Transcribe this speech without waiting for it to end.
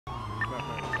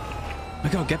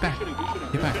Let go. Get back.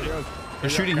 Get back. They're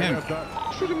shooting him.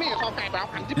 Shooting me. It's okay, bro.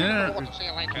 I'm dipping in the water. See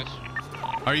you later.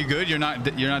 Are you good? You're not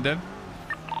dead?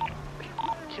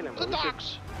 Kill him. The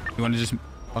dogs. You want to just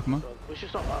fuck him up? We should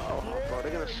stop. Oh, bro,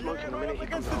 they're gonna smoke him the minute he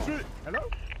comes out. Hello?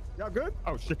 Y'all good?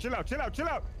 Oh shit! Chill out!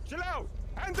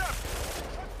 Hands up!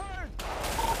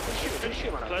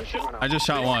 I just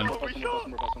shot one.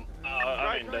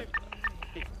 I mean, dead.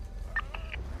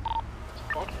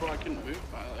 Fuck, bro, I couldn't move.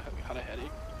 I had a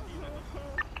headache.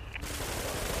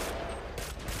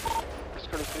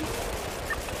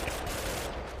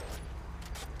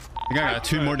 I got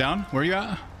 2 more down. Where are you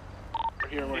at?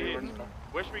 We're here.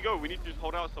 Where should we go? We need to just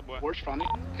hold out somewhere. Where's Fanny?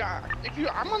 God,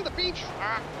 I'm on the beach.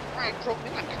 I drove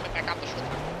in. I'm coming back out the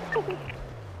shore.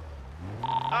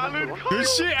 Alan, Good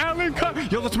shit, Alan.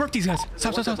 Yo, let's work these guys.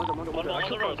 Stop. On the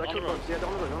road.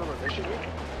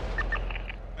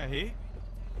 Hey.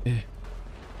 Yeah.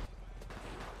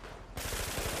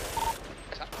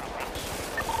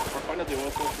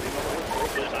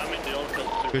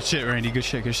 Good shit, Randy. Good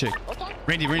shit.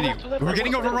 Randy. We're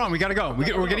getting overrun. We gotta go.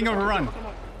 We're getting overrun.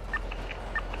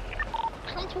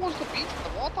 Come towards the beach with the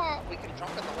water. We can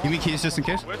jump in the water. Give me keys just in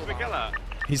case. where's Miguel at?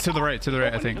 He's to the right,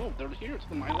 I think. They're here to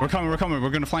the mile. We're coming. We're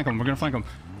gonna flank him.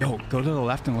 Yo, go to the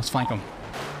left and let's flank him.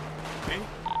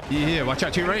 Yeah, watch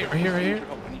out to your right. Right here. I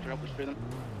need your help. Let's free them.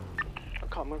 I'm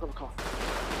gonna grab a car.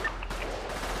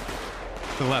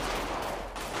 To the left.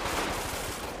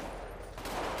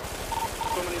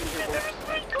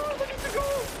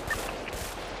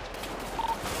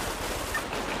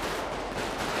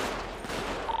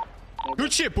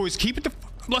 Good shit, boys. Keep it the.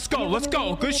 Let's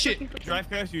go. Good shit. Drive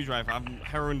fast, you drive. I'm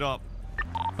heroined up.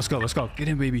 Let's go. Get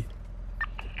in, baby.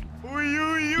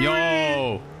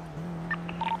 Yo.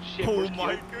 Oh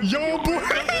my god. Yo,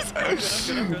 boys.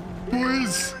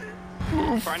 Boys.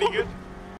 Fanny good?